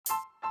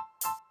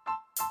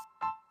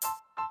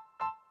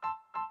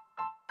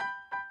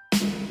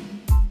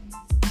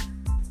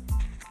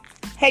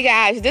Hey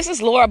guys, this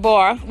is Laura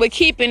Barr with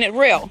Keeping It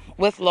Real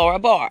with Laura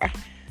Barr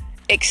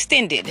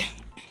Extended.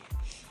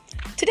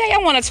 Today I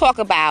want to talk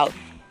about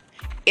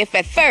if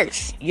at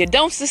first you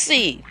don't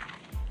succeed,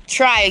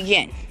 try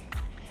again.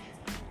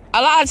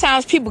 A lot of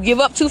times people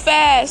give up too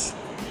fast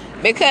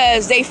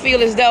because they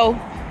feel as though,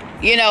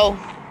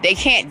 they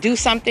can't do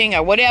something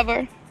or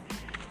whatever.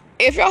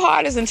 If your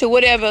heart is into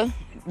whatever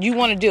you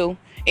want to do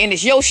and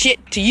it's your shit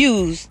to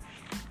use,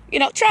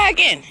 try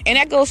again. And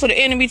that goes for the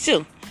enemy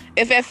too.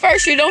 If at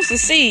first you don't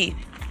succeed,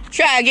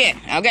 try again.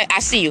 Okay,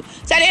 I see you.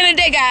 So at the end of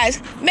the day, guys,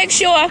 make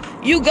sure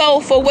you go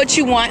for what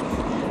you want.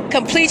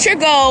 Complete your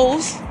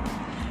goals.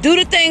 Do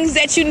the things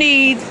that you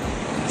need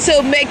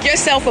to make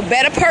yourself a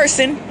better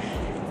person.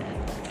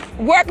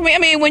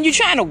 When you're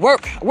trying to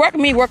work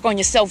on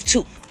yourself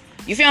too.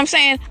 You feel what I'm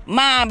saying?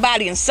 Mind,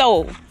 body, and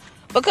soul.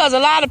 Because a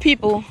lot of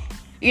people,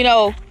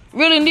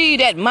 really need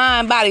that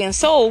mind, body, and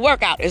soul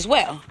workout as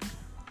well.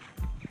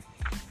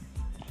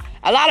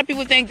 A lot of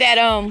people think that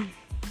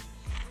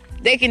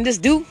they can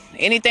just do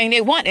anything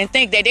they want and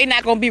think that they're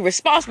not going to be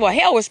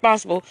held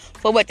responsible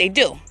for what they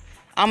do.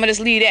 I'm going to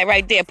just leave that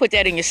right there. Put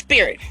that in your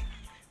spirit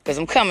because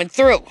I'm coming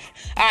through. All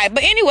right.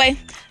 But anyway,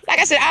 like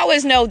I said, I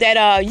always know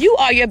that you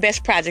are your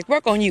best project.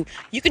 Work on you.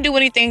 You can do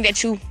anything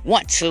that you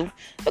want to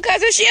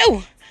because it's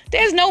you.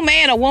 There's no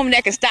man or woman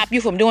that can stop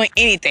you from doing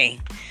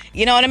anything.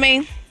 You know what I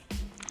mean?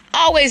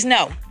 Always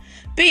know.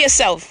 Be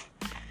yourself.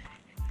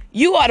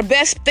 You are the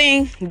best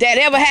thing that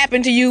ever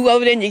happened to you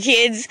other than your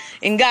kids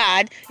and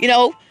God,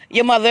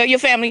 your mother, your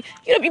family,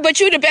 but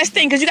you're the best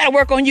thing because you got to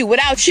work on you.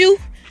 Without you,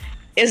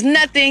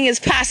 nothing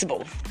is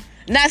possible.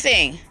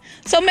 Nothing.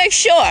 So make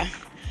sure,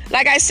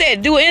 like I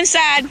said, do an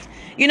inside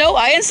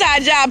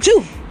job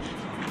too.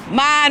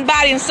 Mind,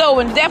 body, and soul,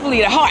 and definitely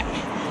the heart.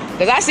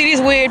 Because I see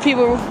these weird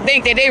people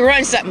think that they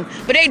run something,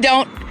 but they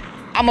don't.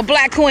 I'm a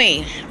black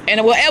queen, and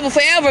it will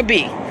forever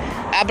be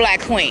a black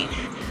queen.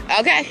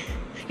 Okay?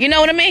 You know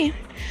what I mean?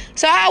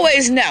 So I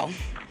always know,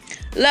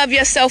 love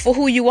yourself for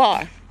who you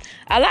are.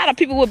 A lot of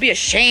people will be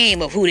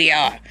ashamed of who they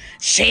are.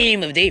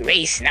 Shame of their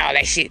race and all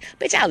that shit.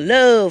 Bitch, I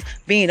love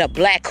being a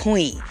black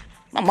queen.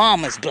 My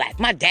mama's black.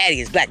 My daddy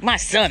is black. My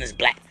son is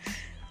black.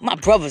 My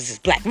brothers is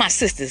black. My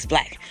sister is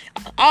black.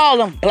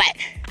 All of them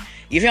black.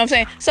 You feel what I'm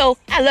saying? So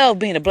I love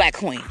being a black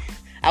queen.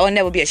 I will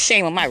never be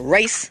ashamed of my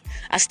race.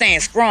 I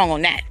stand strong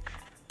on that.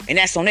 And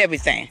that's on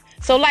everything.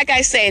 So like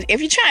I said, if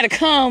you're trying to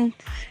come,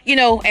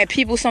 at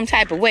people some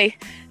type of way,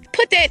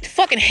 put that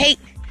fucking hate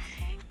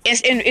and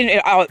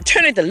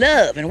turn it to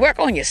love and work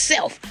on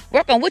yourself.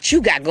 Work on what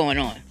you got going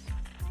on.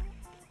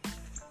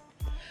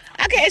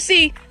 I can't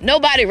see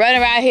nobody running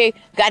around here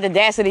got the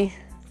audacity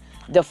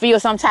to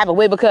feel some type of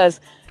way because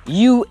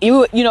you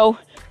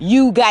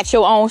got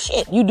your own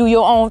shit. You do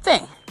your own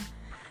thing.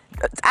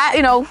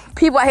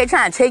 People out here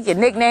trying to take your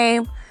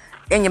nickname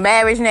and your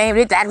marriage name.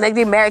 They act like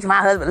they married to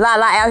my husband. La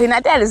La Al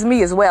Hinai. That is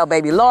me as well,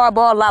 baby. Laura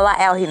Ball, La La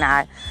Al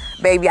Hinai.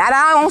 Baby, I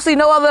don't see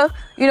no other,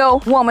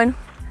 woman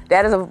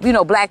that is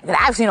a, black that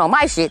I've seen on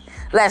my shit.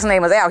 Last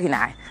name is Al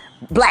Hinai.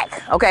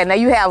 Black. Okay, now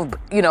you have,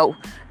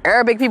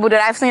 Arabic people that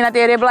I've seen out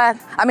there, they're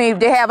black. I mean,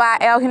 they have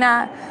Al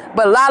Hinai.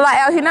 But La La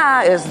Al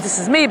Hinai this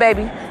is me,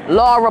 baby.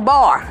 Laura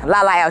Barr,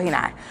 La La Al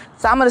Hinai.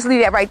 So I'm going to just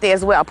leave that right there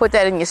as well. Put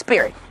that in your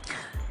spirit.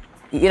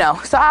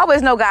 So I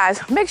always know,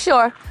 guys, make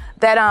sure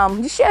that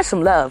you share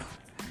some love.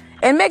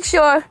 And make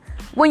sure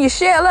when you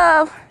share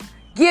love,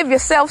 give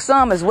yourself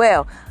some as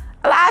well.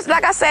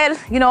 Like I said,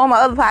 on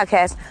my other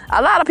podcast,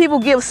 a lot of people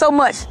give so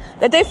much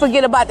that they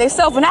forget about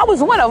themselves. And I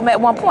was one of them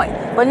at one point,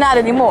 but not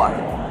anymore.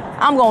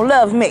 I'm going to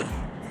love me.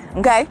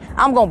 Okay?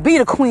 I'm going to be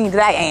the queen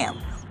that I am.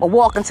 I'm going to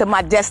walk into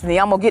my destiny.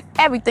 I'm going to get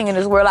everything in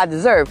this world I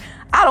deserve.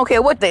 I don't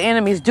care what the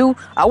enemies do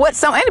or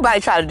what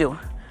anybody try to do.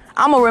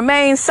 I'm going to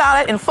remain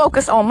solid and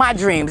focus on my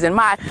dreams and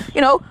my,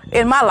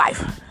 in my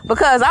life.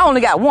 Because I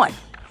only got one.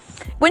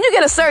 When you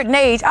get a certain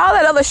age, all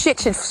that other shit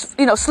should,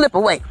 slip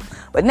away.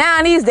 But now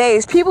in these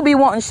days, people be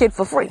wanting shit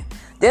for free.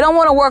 They don't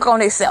want to work on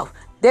themselves.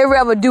 They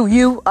rather do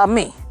you or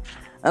me.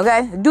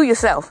 Okay? Do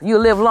yourself. You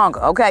live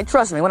longer. Okay?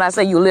 Trust me when I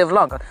say you live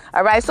longer.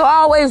 All right? So I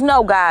always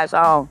know, guys,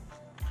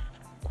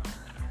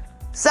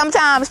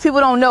 sometimes people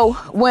don't know.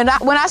 When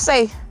I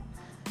say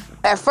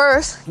at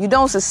first you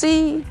don't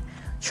succeed,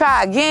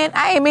 try again.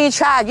 I ain't mean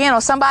try again on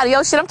somebody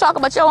else's shit. I'm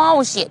talking about your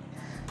own shit.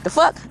 The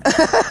fuck?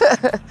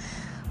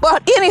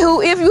 But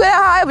anywho,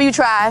 however you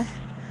try,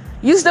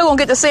 you still gonna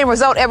get the same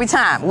result every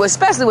time,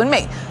 especially with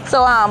me.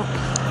 So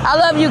I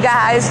love you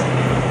guys.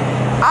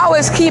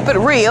 Always keep it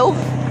real.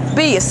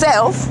 Be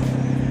yourself.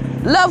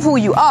 Love who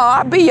you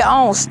are. Be your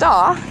own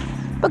star.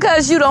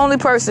 Because you're the only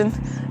person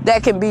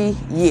that can be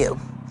you.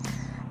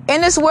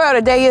 In this world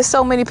today, there's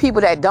so many people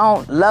that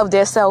don't love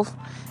themselves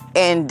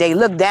and they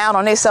look down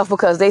on themselves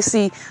because they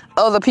see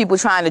other people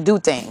trying to do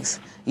things.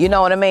 You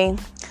know what I mean?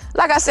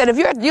 Like I said, if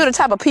you're the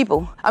type of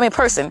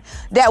person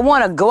that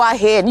want to go out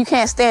here and you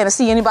can't stand to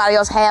see anybody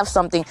else have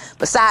something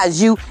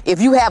besides you,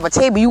 if you have a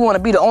table, you want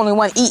to be the only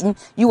one eating,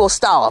 you will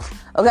starve,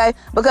 okay?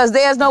 Because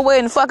there's no way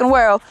in the fucking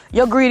world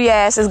your greedy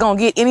ass is going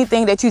to get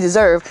anything that you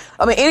deserve.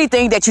 I mean,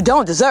 anything that you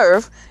don't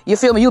deserve. You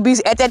feel me? You'll be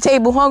at that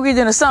table hungry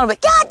than the son of a,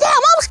 God damn,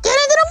 I'm skinny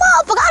to the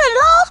motherfucker. I done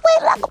lost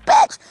weight like a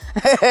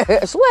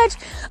bitch. Switch.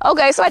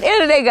 Okay, so at the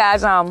end of the day,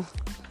 guys,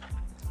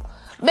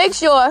 make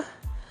sure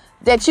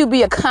that you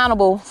be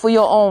accountable for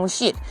your own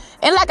shit.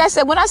 And like I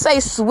said, when I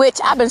say switch,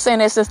 I've been saying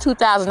that since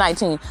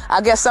 2019.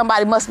 I guess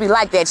somebody must be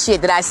like that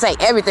shit that I say.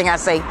 Everything I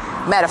say,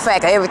 matter of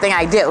fact, everything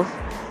I do.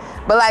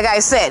 But like I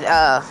said,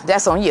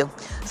 that's on you.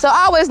 So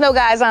I always know,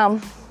 guys,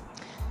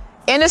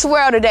 in this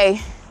world today,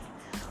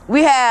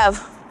 we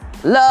have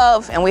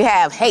love and we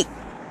have hate.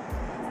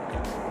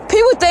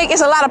 People think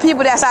it's a lot of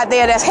people that's out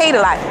there that's hate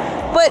a lot.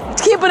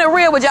 But keeping it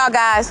real with y'all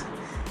guys,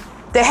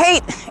 the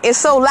hate is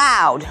so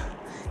loud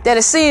that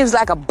it seems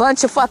like a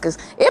bunch of fuckers.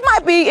 It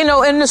might be,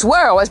 in this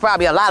world, it's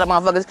probably a lot of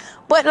motherfuckers.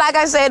 But like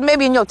I said,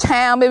 maybe in your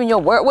town, maybe in your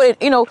work,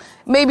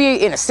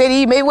 maybe in a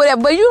city, maybe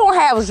whatever. But you don't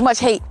have as much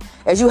hate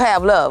as you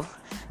have love.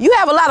 You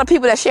have a lot of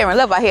people that sharing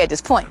love out here at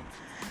this point.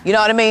 You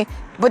know what I mean?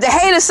 But the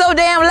hate is so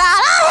damn loud.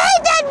 I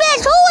hate that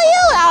bitch. Who are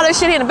you? All that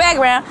shit in the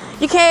background.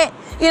 You can't,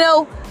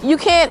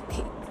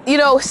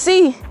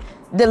 see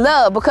the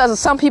love because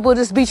some people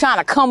just be trying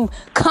to come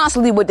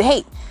constantly with the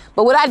hate.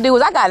 But what I do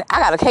is I got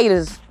a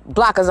haters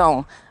blockers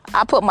on.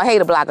 I put my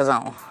hater blockers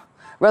on.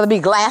 Whether it be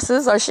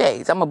glasses or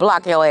shades, I'm going to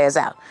block your ass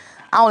out.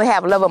 I only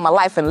have love of my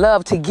life and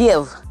love to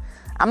give.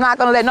 I'm not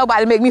going to let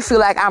nobody make me feel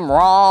like I'm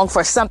wrong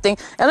for something.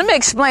 And let me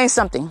explain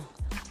something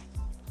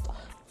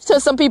to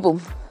some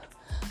people.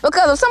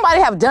 Because if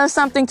somebody have done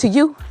something to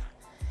you,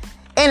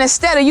 and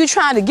instead of you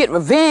trying to get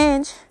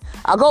revenge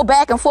or go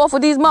back and forth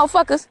with these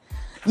motherfuckers,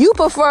 you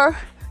prefer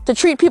to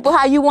treat people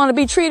how you want to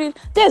be treated,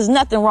 there's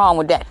nothing wrong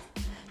with that.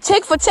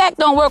 Tick for tack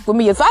don't work with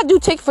me. If I do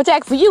tick for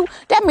tack for you,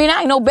 that means I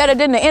ain't no better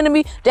than the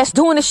enemy that's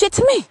doing the shit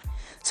to me.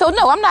 So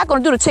no, I'm not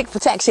going to do the tick for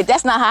tack shit.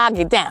 That's not how I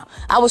get down.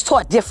 I was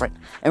taught different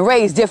and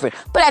raised different.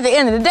 But at the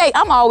end of the day,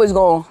 I'm always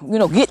going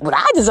to, get what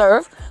I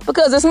deserve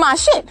because it's my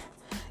shit.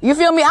 You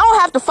feel me? I don't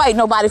have to fight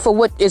nobody for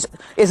what is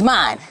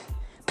mine.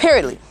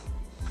 Period.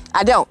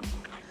 I don't.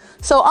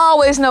 So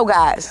always know,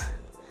 guys,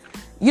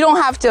 you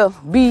don't have to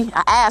be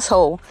an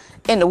asshole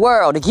in the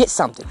world to get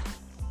something.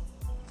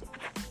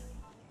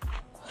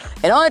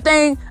 And the only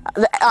thing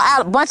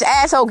a bunch of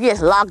assholes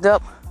gets locked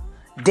up,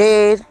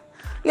 dead.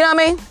 You know what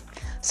I mean?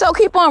 So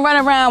keep on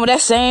running around with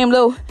that same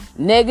little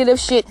negative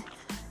shit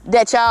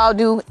that y'all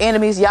do,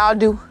 enemies y'all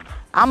do.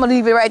 I'm going to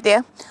leave it right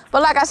there.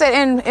 But like I said,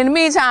 in the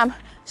meantime,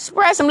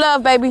 spread some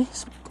love, baby.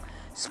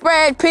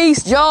 Spread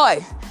peace,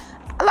 joy.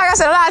 Like I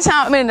said, a lot of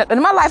times,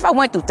 in my life, I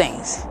went through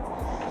things.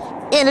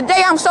 And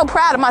today, I'm so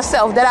proud of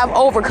myself that I've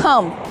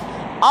overcome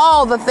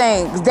all the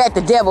things that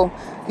the devil,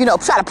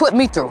 try to put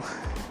me through.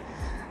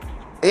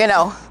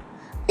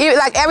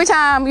 Like every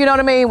time, you know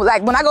what I mean?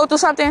 Like when I go through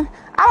something,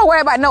 I don't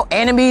worry about no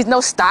enemies, no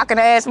stalking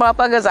ass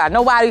motherfuckers, or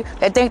nobody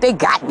that think they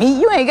got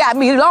me. You ain't got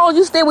me. As long as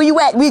you stay where you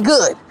at, we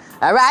good.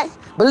 All right?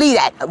 Believe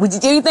that. Would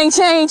anything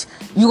change?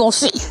 You gonna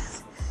see.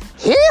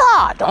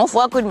 Hee-haw. Don't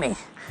fuck with me.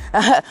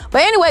 But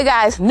anyway,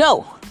 guys,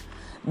 know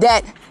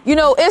that,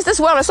 this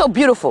world is so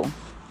beautiful.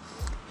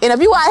 And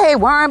if you out here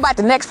worrying about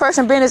the next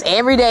person business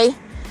every day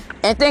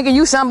and thinking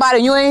you somebody,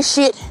 you ain't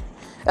shit,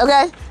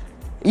 okay?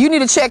 You need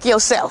to check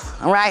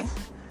yourself, all right?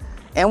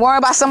 And worry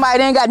about somebody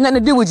that ain't got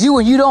nothing to do with you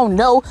and you don't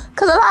know.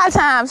 Because a lot of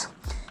times,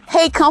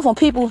 hate comes from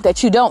people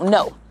that you don't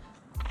know.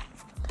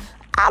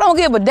 I don't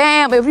give a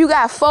damn if you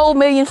got 4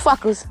 million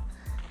fuckers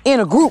in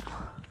a group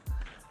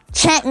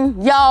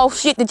chanting y'all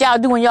shit that y'all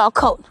do in y'all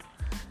cult.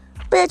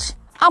 Bitch,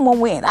 I'm gonna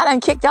win. I done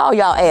kicked all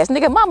y'all ass.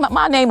 Nigga,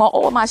 my name on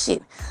all my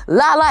shit.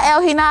 Lala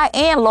El Hinai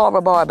and Laura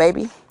Bar,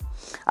 baby.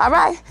 All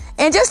right?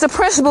 And just the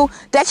principle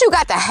that you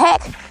got to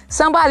hack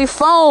somebody's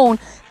phone.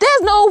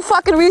 There's no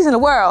fucking reason in the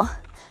world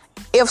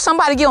if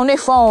somebody get on their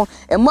phone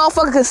and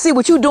motherfucker can see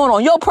what you doing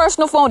on your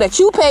personal phone that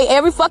you pay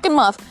every fucking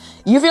month.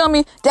 You feel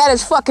me? That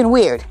is fucking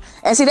weird.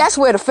 And see, that's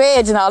where the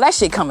feds and all that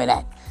shit coming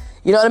at.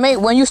 You know what I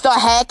mean? When you start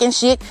hacking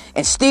shit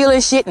and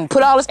stealing shit and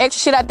put all this extra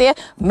shit out there,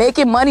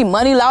 making money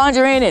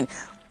laundering and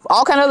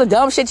all kind of other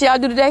dumb shit y'all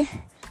do today,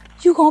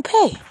 you gonna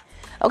pay.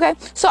 Okay?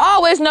 So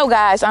always know,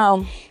 guys,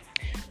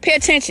 pay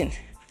attention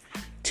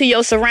to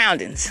your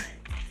surroundings.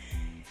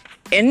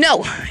 And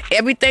no,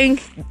 everything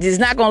is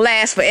not going to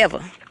last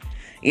forever.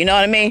 You know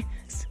what I mean?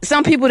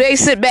 Some people, they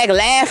sit back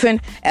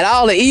laughing at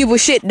all the evil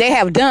shit they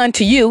have done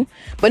to you,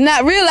 but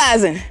not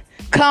realizing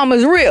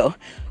karma's real.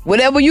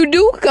 Whatever you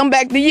do, come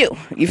back to you.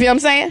 You feel what I'm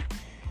saying?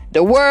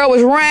 The world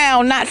is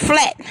round, not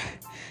flat.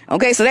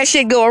 Okay, so that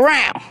shit go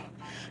around.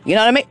 You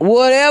know what I mean?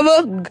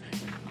 Whatever,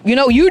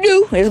 you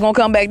do, it's going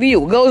to come back to you.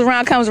 What goes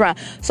around, comes around.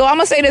 So I'm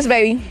going to say this,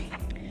 baby.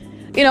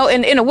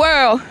 In the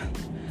world,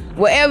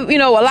 wherever,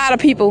 a lot of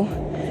people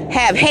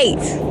have hate,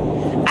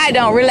 I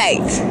don't relate.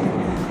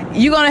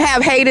 You're going to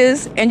have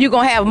haters and you're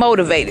going to have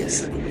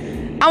motivators.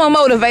 I'm a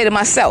motivator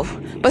myself.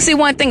 But see,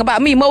 one thing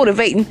about me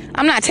motivating,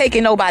 I'm not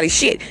taking nobody's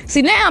shit.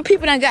 See, now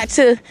people done got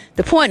to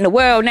the point in the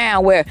world now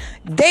where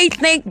they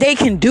think they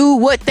can do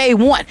what they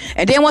want.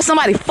 And then when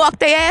somebody fuck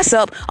their ass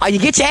up, or you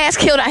get your ass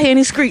killed out here in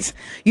these streets,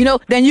 you know,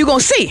 then you gonna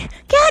see,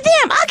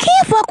 goddamn, I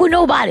can't fuck with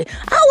nobody.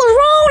 I was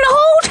wrong the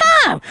whole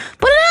time.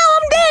 But now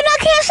I'm dead and I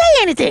can't say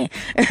anything.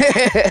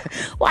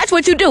 Watch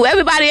what you do.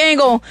 Everybody ain't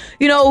gonna,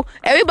 you know,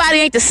 everybody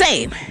ain't the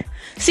same.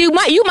 See,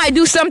 you might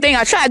do something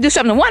or try to do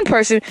something to one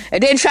person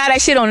and then try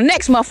that shit on the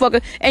next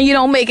motherfucker and you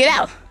don't make it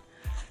out.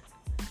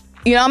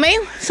 You know what I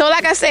mean? So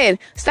like I said,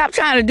 stop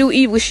trying to do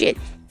evil shit.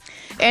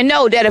 And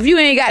know that if you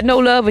ain't got no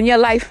love in your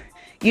life,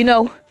 you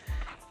know,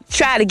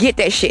 try to get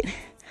that shit.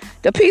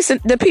 The peace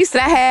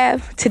that I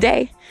have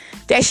today,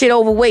 that shit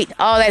overweight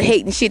all that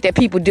hate and shit that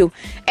people do.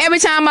 Every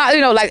time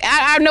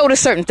I notice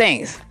certain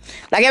things.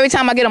 Like every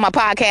time I get on my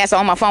podcast or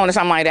on my phone or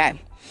something like that,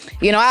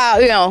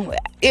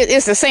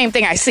 it's the same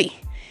thing I see.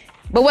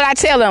 But what I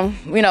tell them,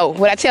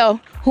 what I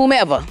tell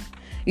whomever,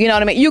 you know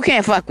what I mean? You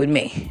can't fuck with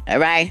me, all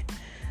right?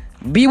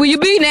 Be where you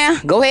be now.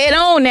 Go ahead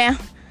on now.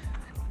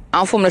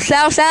 I'm from the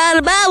south side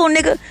of the Bible,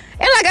 nigga.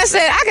 And like I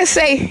said, I can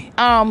say,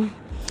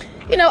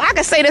 I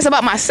can say this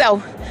about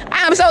myself.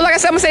 I'm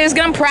gonna say this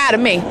because I'm proud of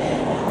me.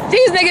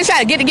 These niggas try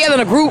to get together in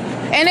a group,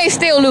 and they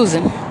still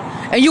losing.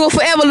 And you will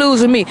forever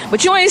lose with me.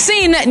 But you ain't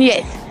seen nothing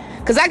yet.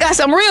 Because I got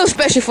something real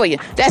special for you.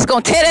 That's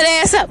gonna tear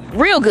that ass up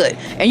real good.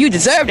 And you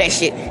deserve that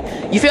shit.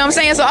 You feel what I'm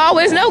saying? So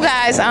always know,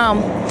 guys,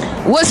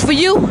 what's for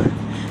you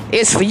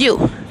is for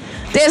you.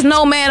 There's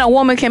no man or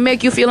woman can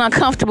make you feel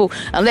uncomfortable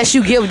unless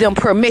you give them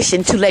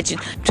permission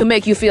to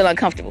make you feel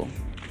uncomfortable.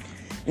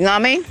 You know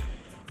what I mean?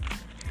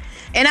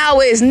 And I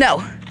always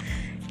know,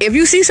 if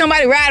you see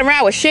somebody riding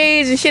around with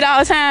shades and shit all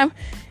the time,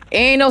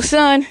 ain't no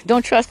sun,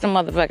 don't trust them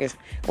motherfuckers.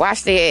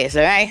 Watch their ass,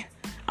 all right?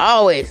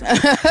 Always.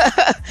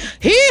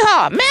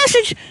 Hee-haw,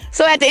 message.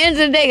 So at the end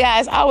of the day,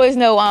 guys, I always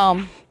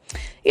know,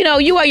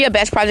 you are your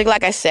best project,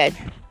 like I said.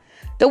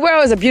 The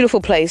world is a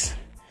beautiful place.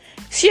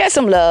 Share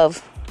some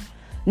love.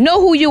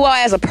 Know who you are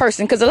as a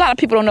person, because a lot of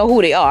people don't know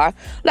who they are.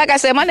 Like I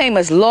said, my name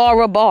is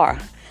Laura Barr.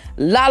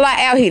 Lala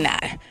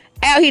Alhinai.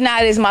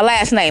 Alhinai is my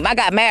last name. I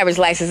got marriage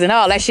license and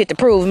all that shit to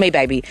prove me,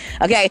 baby.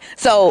 Okay,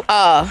 so,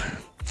 Lala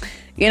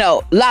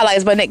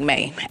is my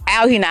nickname.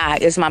 Alhinai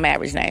is my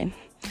marriage name.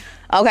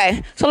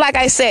 Okay, so like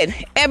I said,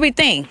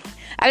 everything.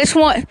 I just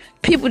want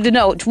people to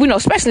know,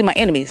 especially my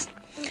enemies.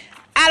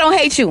 I don't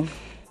hate you.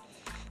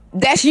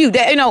 That's you.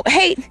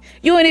 Hate,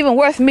 you ain't even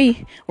worth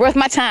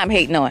my time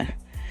hating on.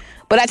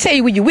 But I tell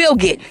you what you will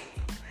get.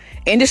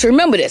 And just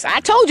remember this. I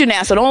told you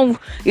now, so don't,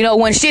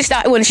 when shit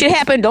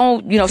happened,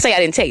 don't, say I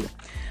didn't tell you.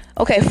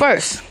 Okay,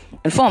 first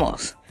and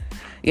foremost,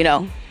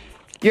 your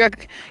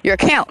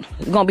account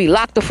is going to be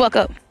locked the fuck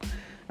up.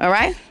 All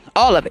right?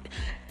 All of it.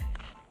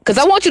 Because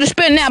I want you to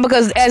spend now,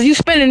 because as you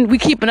spending, we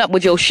keeping up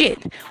with your shit.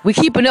 We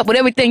keeping up with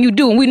everything you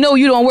do. And we know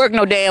you don't work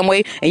no damn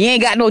way. And you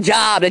ain't got no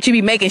job that you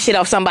be making shit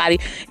off somebody.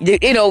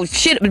 Shit,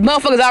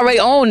 motherfuckers already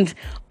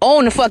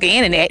own the fucking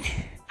internet.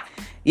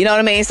 You know what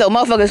I mean? So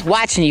motherfuckers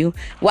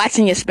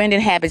watching your spending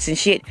habits and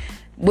shit.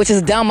 Which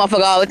is dumb.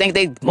 Motherfuckers always think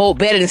they more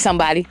better than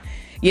somebody.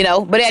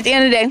 But at the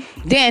end of the day,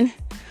 then,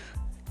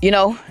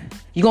 you're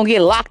going to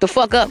get locked the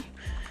fuck up.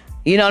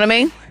 You know what I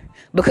mean?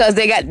 Because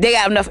they got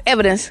enough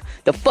evidence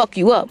to fuck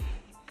you up.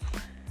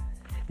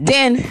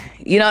 Then,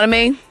 you know what I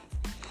mean?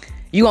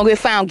 You gonna get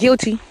found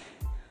guilty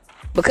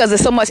because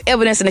there's so much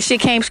evidence and the shit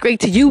came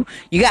straight to you.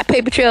 You got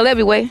paper trail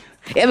everywhere.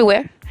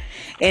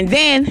 And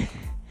then,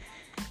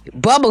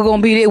 Bubba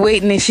gonna be there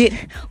waiting and shit.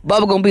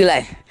 Bubba gonna be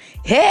like,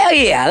 hell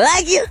yeah, I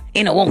like you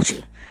and I want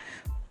you.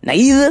 Now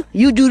either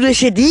you do this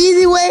shit the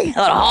easy way or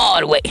the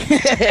hard way.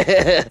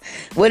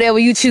 Whatever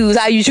you choose,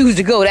 how you choose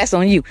to go, that's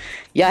on you.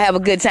 Y'all have a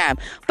good time.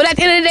 But at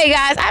the end of the day,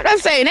 guys, I'm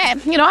saying that,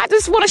 I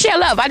just want to share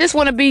love. I just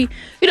want to be,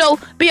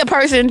 be a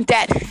person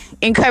that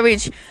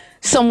encourage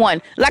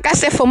someone. Like I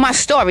said, for my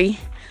story,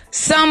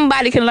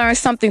 somebody can learn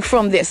something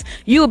from this.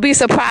 You'll be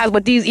surprised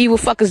what these evil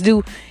fuckers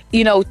do,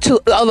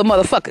 to other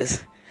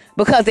motherfuckers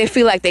because they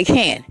feel like they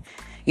can.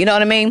 You know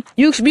what I mean?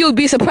 You would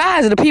be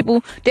surprised at the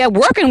people that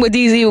working with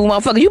these evil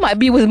motherfuckers. You might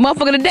be with a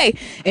motherfucker today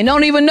and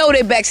don't even know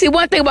they back. See,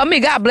 one thing about me,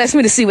 God bless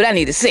me to see what I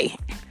need to see.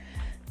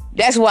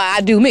 That's why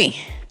I do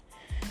me.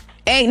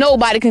 Ain't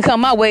nobody can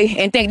come my way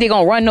and think they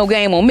gonna run no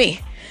game on me.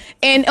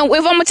 And if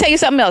I'm gonna tell you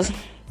something else,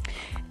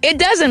 it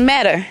doesn't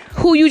matter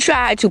who you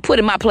try to put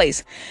in my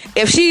place.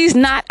 If she's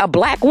not a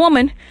black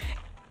woman,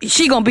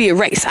 she gonna be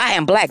erased. I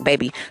am black,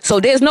 baby. So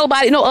there's no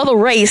other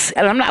race,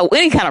 and I'm not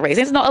any kind of race.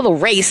 There's no other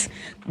race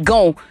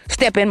gonna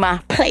step in my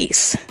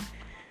place.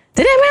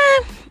 Did that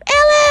rhyme?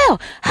 LL,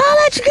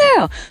 holla at your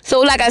girl. So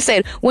like I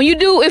said,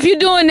 if you're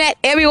doing that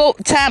every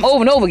time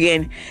over and over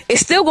again, it's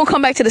still gonna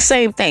come back to the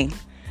same thing.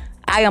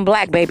 I am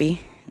black,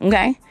 baby.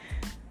 Okay?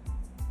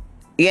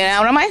 You know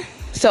what I mean?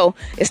 So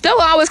it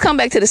still always come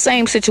back to the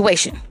same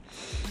situation.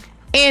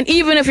 And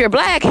even if you're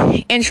black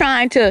and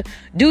trying to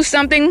do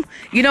something,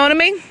 you know what I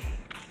mean?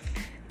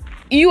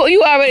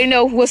 You already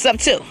know what's up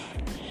too.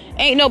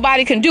 Ain't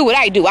nobody can do what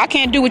I do. I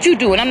can't do what you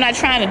do, and I'm not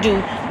trying to do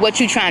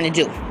what you're trying to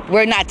do.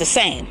 We're not the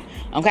same.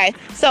 Okay?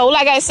 So,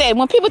 like I said,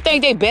 when people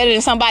think they better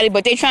than somebody,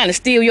 but they trying to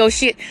steal your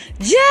shit,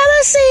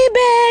 jealousy,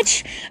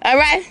 bitch. All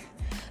right?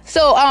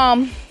 So,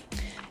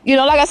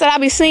 like I said, I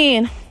be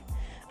seeing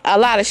a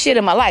lot of shit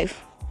in my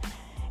life.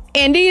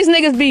 And these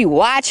niggas be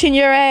watching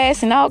your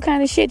ass and all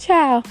kind of shit,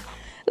 child.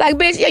 Like,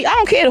 bitch, I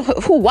don't care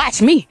who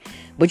watch me,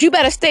 but you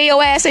better stay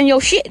your ass in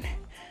your shit.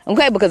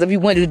 Okay? Because if you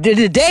went to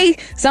the day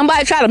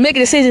somebody try to make a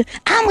decision,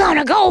 I'm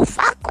gonna go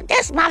fuck with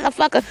this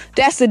motherfucker,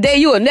 that's the day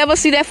you will never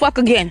see that fuck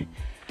again.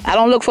 I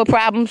don't look for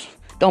problems.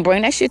 Don't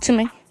bring that shit to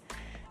me.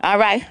 All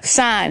right?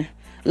 Sign.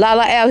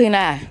 Lala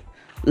Elhinai.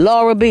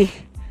 Laura B.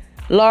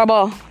 Laura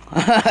Ball.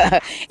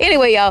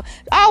 Anyway, y'all,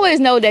 always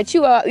know that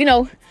you are, you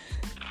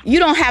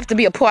don't have to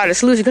be a part of the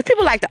solution, because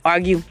people like to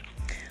argue.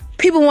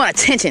 People want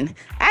attention.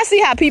 I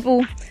see how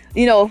people,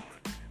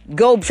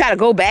 try to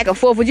go back and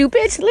forth with you.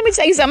 Bitch, let me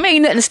tell you something.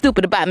 Ain't nothing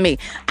stupid about me.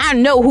 I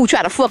know who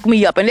try to fuck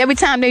me up, and every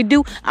time they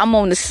do, I'm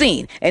on the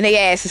scene, and they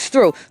ass is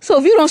through. So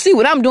if you don't see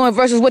what I'm doing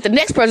versus what the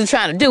next person's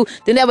trying to do,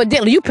 then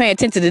evidently you paying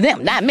attention to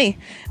them, not me.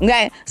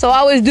 Okay? So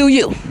always do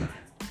you.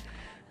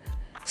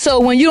 So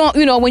when you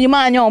don't, when you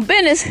mind your own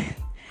business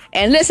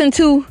and listen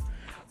to,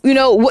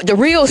 what the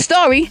real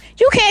story,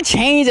 you can't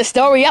change the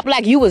story up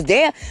like you was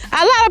there.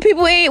 A lot of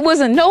people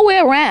wasn't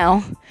nowhere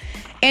around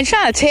and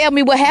trying to tell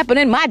me what happened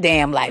in my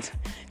damn life.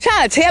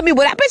 Trying to tell me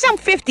what bitch, I'm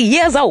 50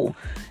 years old.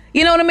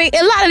 You know what I mean?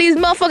 A lot of these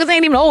motherfuckers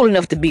ain't even old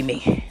enough to be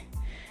me.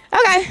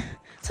 Okay.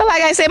 So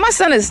like I said, my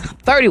son is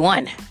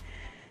 31.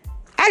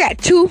 I got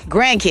 2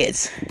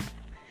 grandkids.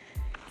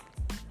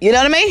 You know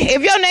what I mean?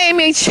 If your name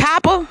ain't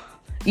Chopper,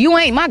 you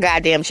ain't my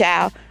goddamn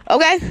child.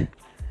 Okay?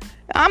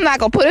 I'm not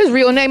gonna put his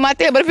real name out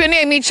there, but if your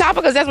name ain't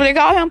Chopper, because that's what they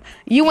call him,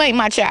 you ain't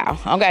my child.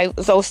 Okay?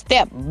 So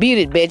beat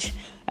it, bitch.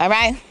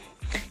 Alright?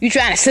 You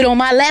trying to sit on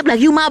my lap like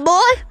you my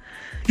boy?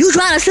 You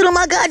trying to sit on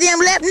my goddamn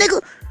lap,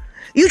 nigga?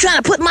 You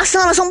trying to put my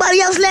son on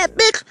somebody else's lap,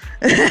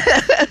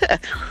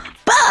 bitch?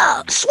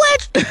 Bow,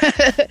 switch.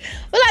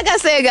 But like I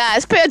said,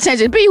 guys, pay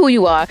attention. Be who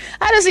you are.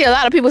 I just see a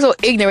lot of people so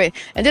ignorant,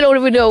 and they don't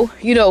even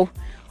know,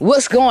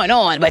 what's going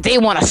on, but they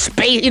want a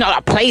space,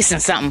 a place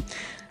and something.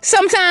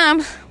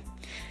 Sometimes,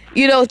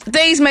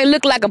 things may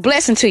look like a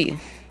blessing to you.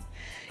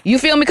 You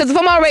feel me? Because if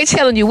I'm already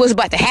telling you what's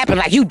about to happen,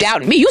 like you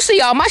doubting me, you see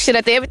all my shit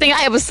out there, everything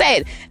I ever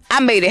said, I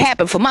made it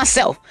happen for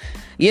myself.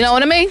 You know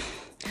what I mean?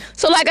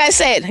 So like I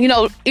said,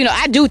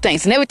 I do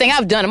things, and everything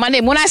I've done in my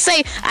name. When I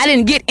say I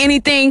didn't get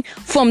anything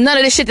from none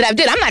of the shit that I've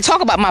did, I'm not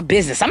talking about my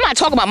business. I'm not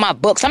talking about my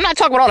books. I'm not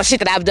talking about all the shit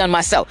that I've done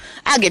myself.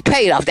 I get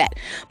paid off that.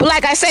 But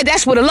like I said,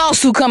 that's where the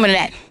lawsuit coming in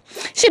at.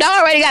 Shit,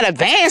 I already got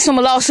advance from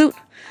a lawsuit.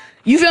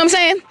 You feel what I'm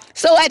saying?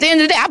 So at the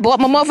end of the day, I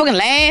bought my motherfucking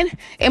land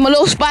in my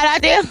little spot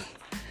out there.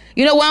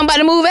 You know where I'm about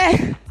to move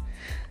at?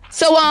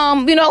 So,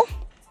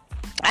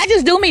 I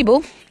just do me,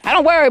 boo. I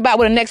don't worry about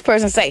what the next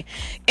person say.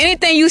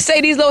 Anything you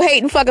say, these little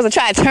hating fuckers will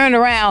try to turn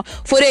around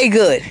for they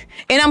good.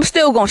 And I'm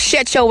still gonna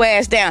shut your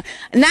ass down.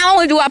 Not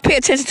only do I pay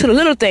attention to the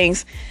little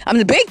things,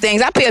 the big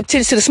things, I pay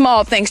attention to the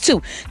small things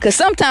too. Because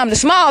sometimes the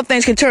small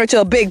things can turn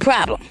to a big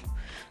problem.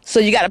 So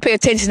you gotta pay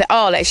attention to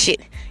all that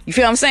shit. You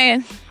feel what I'm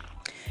saying?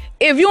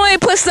 If you ain't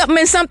put something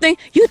in something,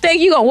 you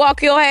think you gonna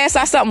walk your ass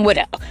out something with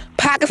a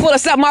pocket full of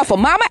something off of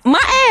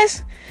my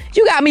ass?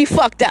 You got me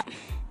fucked up.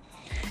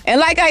 And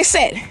like I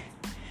said,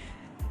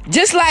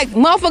 just like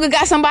motherfucker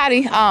got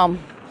somebody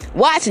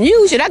watching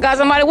you shit, I got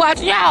somebody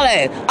watching y'all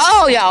ass.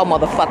 All y'all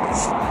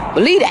motherfuckers.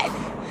 Believe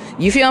that.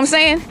 You feel what I'm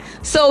saying?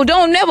 So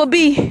don't never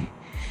be,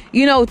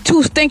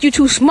 think you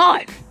too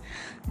smart.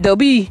 They'll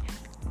be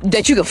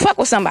that you can fuck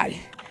with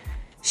somebody.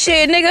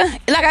 Shit, nigga.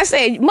 Like I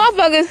said,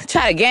 motherfuckers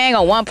try to gang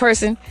on one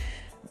person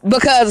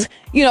because,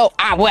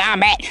 I'm where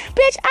I'm at.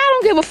 Bitch, I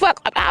don't give a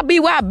fuck. I'll be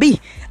where I be.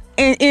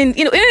 And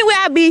anywhere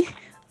I be,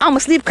 I'ma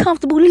sleep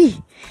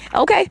comfortably.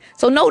 Okay?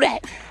 So know that.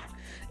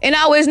 And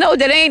I always know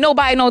that ain't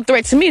nobody no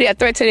threat to me. They're a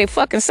threat to their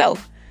fucking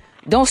self.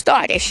 Don't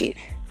start that shit.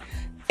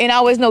 And I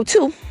always know,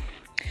 too,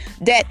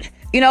 that,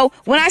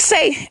 when I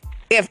say,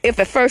 if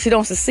at first you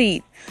don't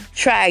succeed,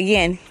 try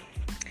again.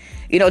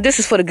 This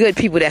is for the good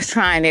people that's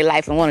trying their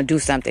life and want to do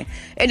something.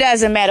 It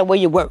doesn't matter where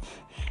you work.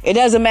 It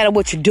doesn't matter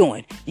what you're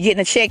doing. You're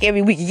getting a check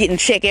every week. You're getting a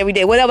check every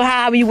day. Whatever,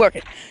 however you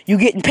working. You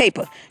getting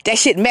paper. That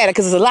shit matter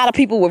because there's a lot of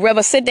people would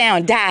rather sit down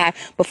and die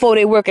before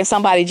they work in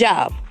somebody's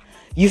job.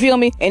 You feel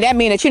me? And that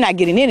means that you're not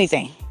getting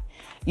anything.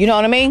 You know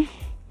what I mean?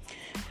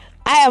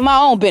 I have my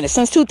own business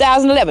since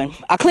 2011.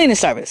 A cleaning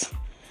service.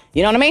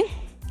 You know what I mean?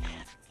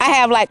 I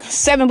have like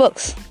 7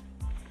 books.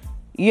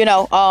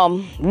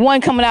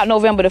 One coming out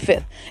November the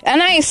 5th.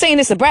 And I ain't saying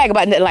this to brag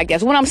about nothing like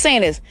that. So what I'm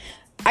saying is,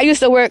 I used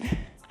to work,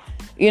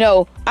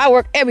 I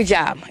worked every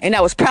job. And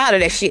I was proud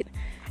of that shit.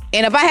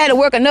 And if I had to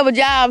work another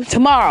job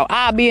tomorrow,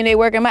 I'll be in there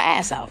working my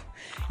ass off.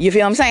 You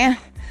feel what I'm saying?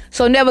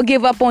 So never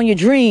give up on your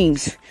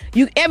dreams.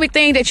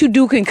 Everything that you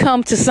do can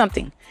come to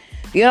something.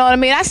 You know what I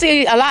mean? I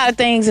see a lot of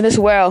things in this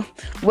world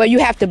where you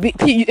have to be,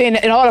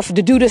 in order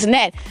to do this and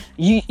that,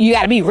 you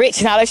got to be rich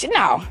and all that shit.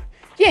 No,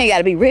 you ain't got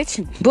to be rich,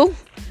 boo.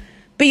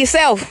 Be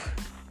yourself.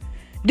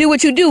 Do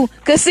what you do.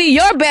 Because see,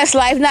 your best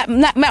life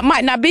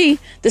might not be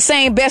the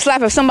same best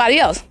life of somebody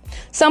else.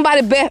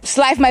 Somebody's best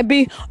life might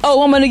be,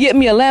 oh, I'm gonna get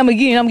me a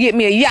Lamborghini, I'm gonna get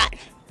me a yacht.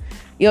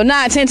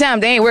 9, 10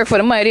 times they ain't work for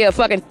the money. They're a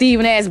fucking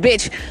thieving ass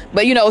bitch.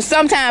 But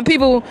sometimes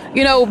people,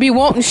 be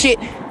wanting shit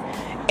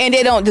and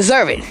they don't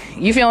deserve it.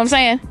 You feel what I'm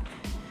saying?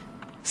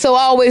 So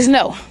always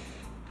know,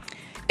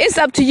 it's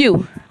up to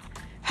you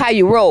how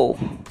you roll.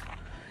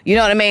 You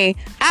know what I mean?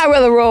 I'd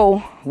rather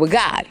roll with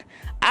God.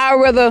 I'd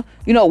rather,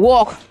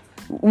 walk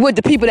with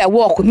the people that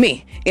walk with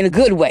me in a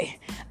good way.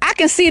 I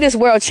can see this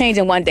world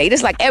changing one day.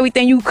 Just like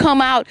everything you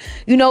come out,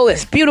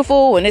 it's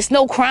beautiful and it's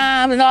no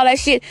crime and all that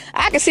shit.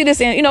 I can see this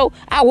and,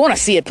 I want to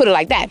see it, put it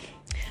like that.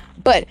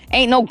 But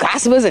ain't no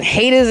gossipers and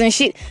haters and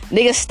shit.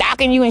 Niggas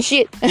stalking you and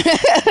shit.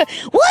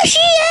 Where's she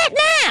at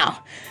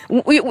now?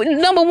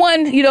 Number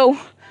one,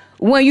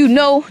 when you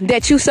know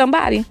that you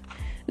somebody,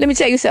 let me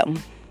tell you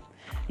something.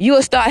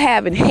 You'll start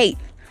having hate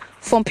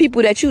from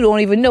people that you don't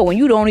even know and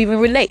you don't even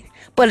relate.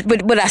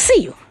 But I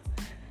see you.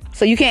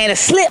 So you can't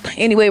slip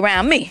anyway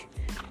around me.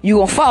 You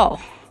gonna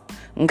fall.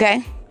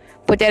 Okay?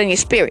 Put that in your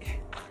spirit.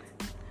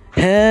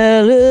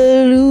 Hallelujah.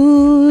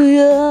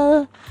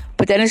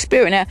 Put that in your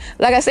spirit now.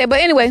 Like I said,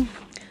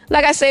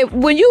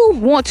 when you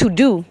want to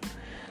do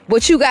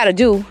what you gotta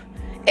do,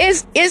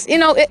 it's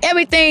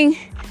everything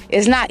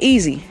is not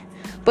easy.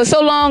 But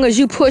so long as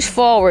you push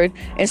forward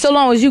and so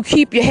long as you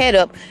keep your head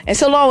up and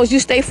so long as you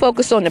stay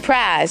focused on the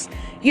prize,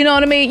 you know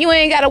what I mean? You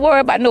ain't gotta worry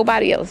about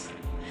nobody else.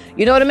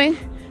 You know what I mean?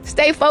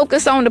 Stay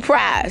focused on the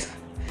prize.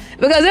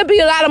 Because there be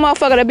a lot of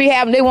motherfuckers that be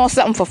having, they want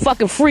something for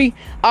fucking free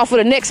off of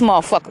the next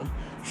motherfucker.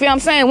 Feel what I'm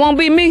saying? Won't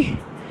be me.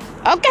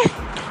 Okay.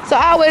 So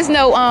I always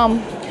know,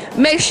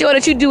 make sure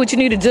that you do what you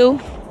need to do.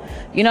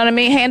 You know what I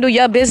mean? Handle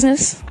your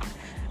business.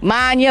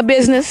 Mind your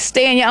business.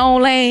 Stay in your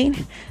own lane.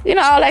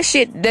 All that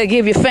shit that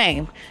give you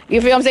fame.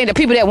 You feel what I'm saying? The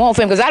people that want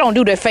fame, because I don't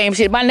do that fame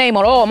shit. My name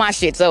on all my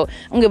shit, so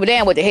I don't give a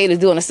damn what the haters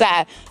do on the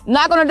side.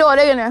 Knock on the door,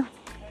 they in there.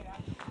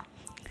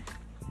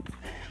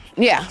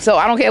 Yeah, so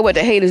I don't care what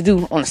the haters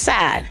do on the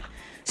side.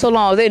 So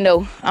long as they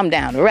know I'm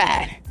down to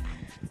ride.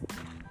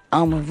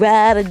 I'm a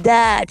ride or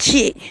die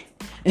chick.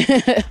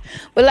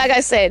 But like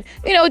I said,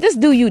 just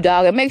do you,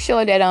 dog. And make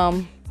sure that,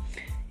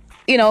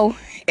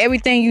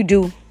 everything you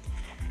do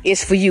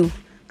is for you.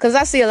 Because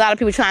I see a lot of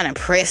people trying to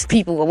impress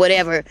people or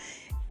whatever.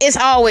 It's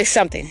always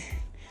something.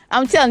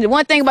 I'm telling you,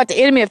 one thing about the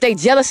enemy, if they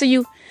jealous of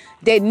you,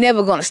 they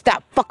never going to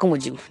stop fucking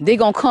with you. They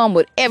going to come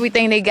with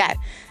everything they got.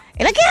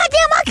 And like,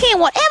 goddamn, I can't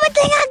want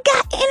everything I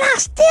got and I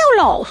still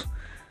lost.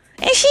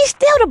 And she's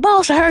still the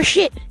boss of her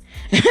shit.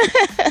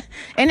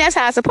 And that's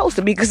how it's supposed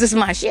to be, because this is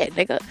my shit,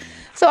 nigga.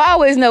 So I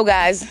always know,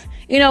 guys,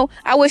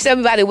 I wish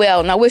everybody well,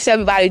 and I wish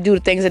everybody do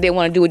the things that they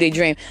want to do with their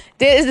dream.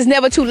 It's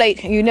never too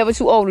late, and you're never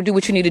too old to do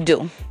what you need to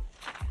do.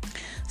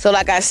 So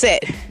like I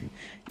said,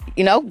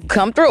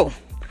 come through.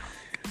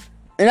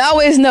 And I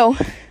always know,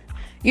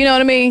 you know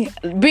what I mean?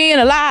 Being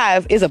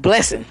alive is a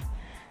blessing.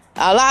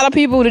 A lot of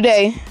people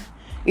today,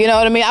 you know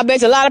what I mean? I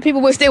bet you a lot of people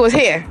wish they was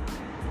here.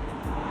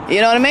 You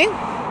know what I mean?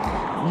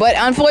 But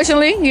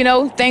unfortunately,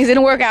 things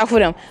didn't work out for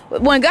them.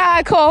 But when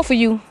God called for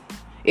you,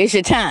 it's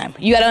your time.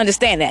 You got to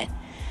understand that.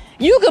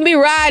 You can be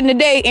riding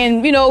today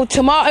and,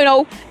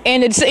 tomorrow,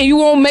 and you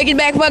won't make it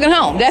back fucking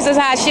home. That's just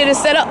how shit is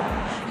set up.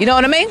 You know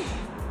what I mean?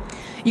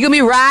 You can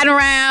be riding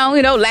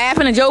around,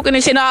 laughing and joking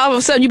and shit, and all of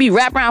a sudden you be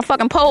wrapped around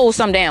fucking poles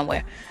some damn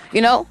where.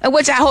 And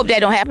which I hope that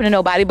don't happen to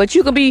nobody. But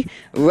you could be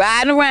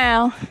riding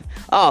around,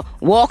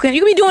 walking.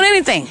 You could be doing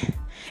anything.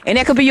 And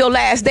that could be your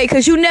last day,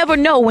 because you never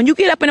know. When you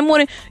get up in the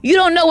morning, you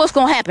don't know what's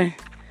going to happen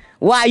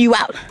while you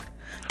out.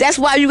 That's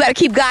why you got to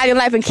keep God in your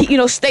life and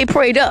keep, stay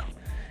prayed up.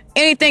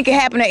 Anything can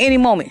happen at any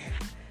moment.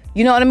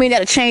 You know what I mean?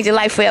 That'll change your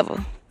life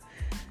forever.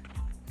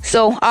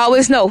 So I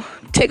always know,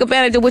 take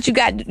advantage of what you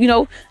got,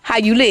 how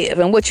you live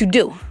and what you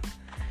do.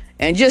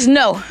 And just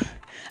know,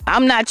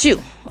 I'm not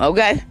you,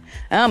 okay?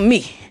 I'm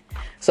me.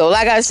 So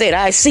like I said,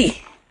 I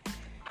see.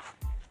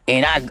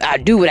 And I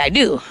do what I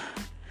do.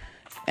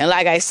 And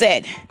like I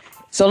said,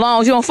 so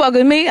long as you don't fuck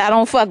with me, I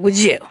don't fuck with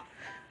you.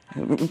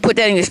 Put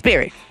that in your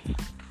spirit.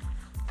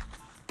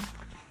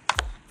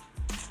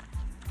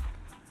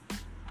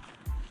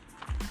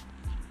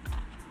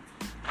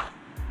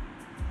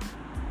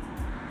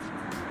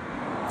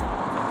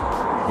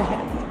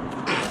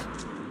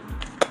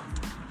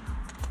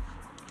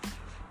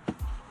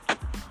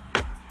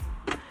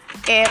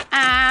 If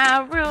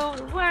I rule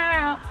the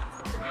world.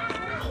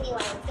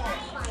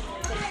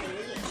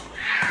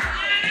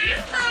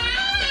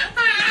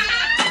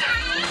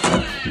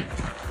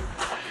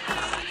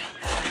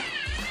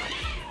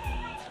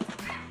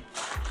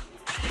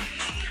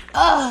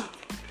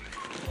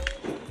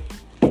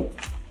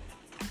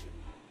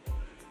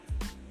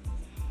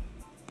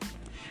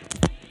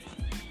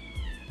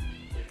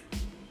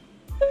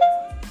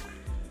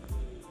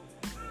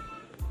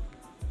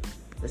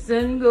 The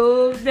sun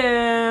goes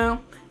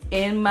down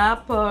in my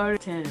part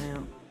of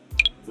town.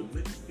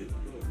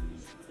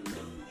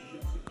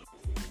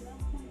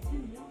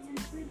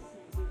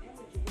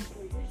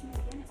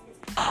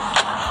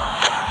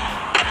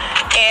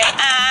 If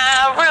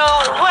I rule